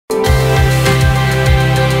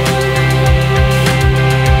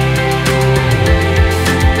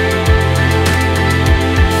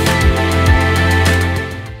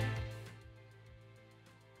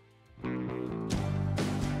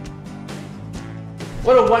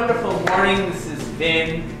What a wonderful morning this has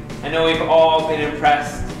been. I know we've all been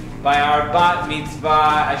impressed by our bat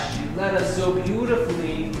mitzvah as she led us so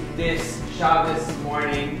beautifully this Shabbos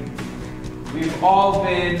morning. We've all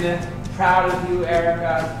been proud of you,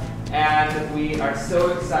 Erica, and we are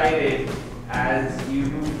so excited as you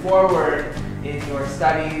move forward in your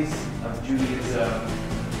studies of Judaism.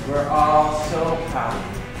 We're all so proud.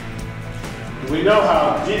 We know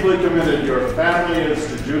how deeply committed your family is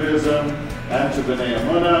to Judaism and to Bnai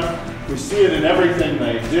Amoona. We see it in everything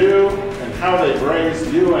they do and how they've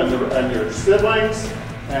raised you and your siblings.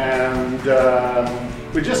 And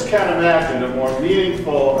we just can't imagine a more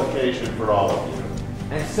meaningful occasion for all of you.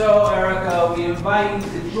 And so, Erica, we invite you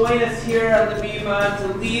to join us here at the Bima to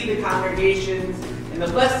lead the congregations in the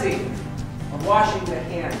blessing of washing the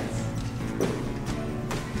hands.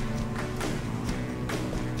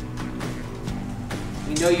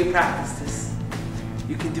 We know you practice this.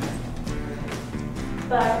 You can do it.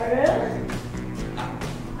 Purim,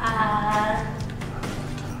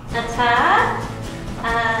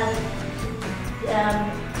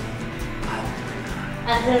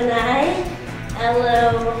 Adonai,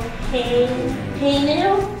 Eloheinu,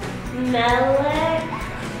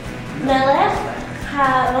 Melech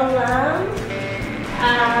Haolam,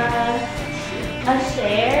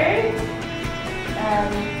 Asher,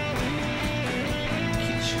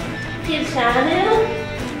 Kidshanu,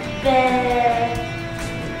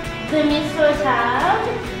 B'mitzvotav,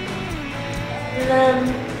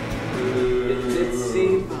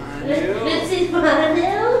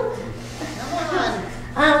 B'tzivanu,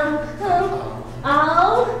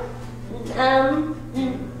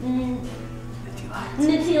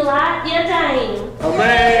 Netilat Yadayim.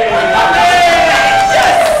 Amen!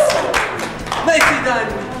 Yes! Nicely done.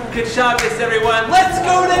 Good Shabbos, everyone.